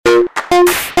Need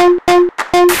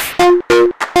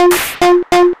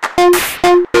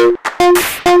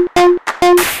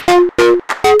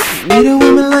a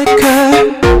woman like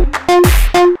her.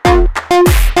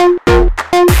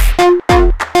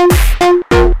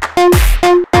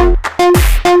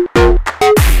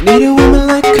 Need a woman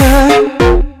like her.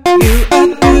 You are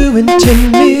doing to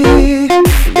me.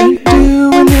 You're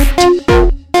doing it.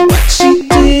 What she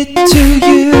did to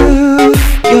you.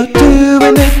 You're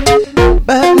doing it.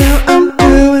 But now I'm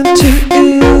doing to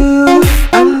you.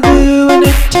 I'm doing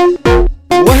it.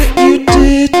 What you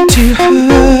did to her.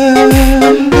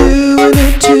 I'm doing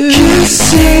it too. Can't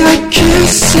say I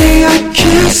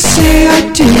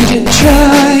didn't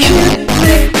try.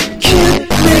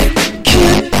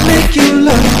 Can't make you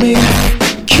love me.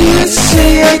 Can't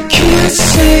say I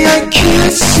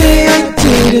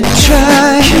didn't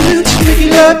try. Can't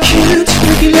make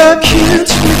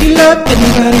you love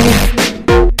anybody.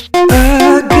 A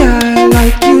guy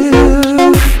like you,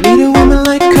 need a woman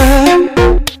like her.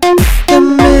 The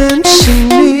man she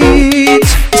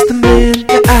needs is the man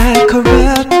that I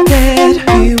corrupted.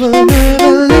 He will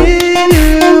never leave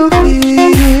you.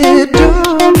 He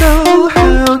don't know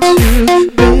how to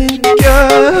make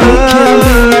your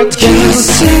heart. Can't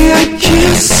say I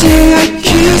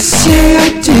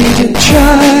didn't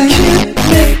try.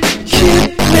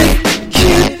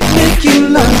 Can't make you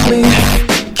love me.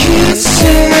 Can't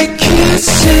say I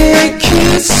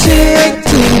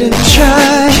didn't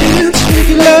try. Can't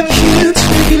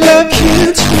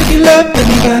make you love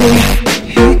anybody.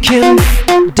 He can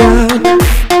down.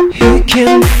 He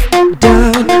can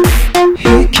down.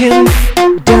 He can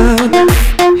down.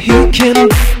 He can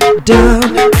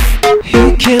down.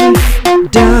 He can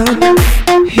down.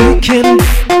 He can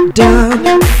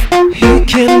down. He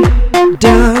can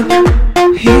down.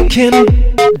 He can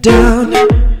down.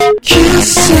 Can't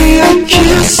say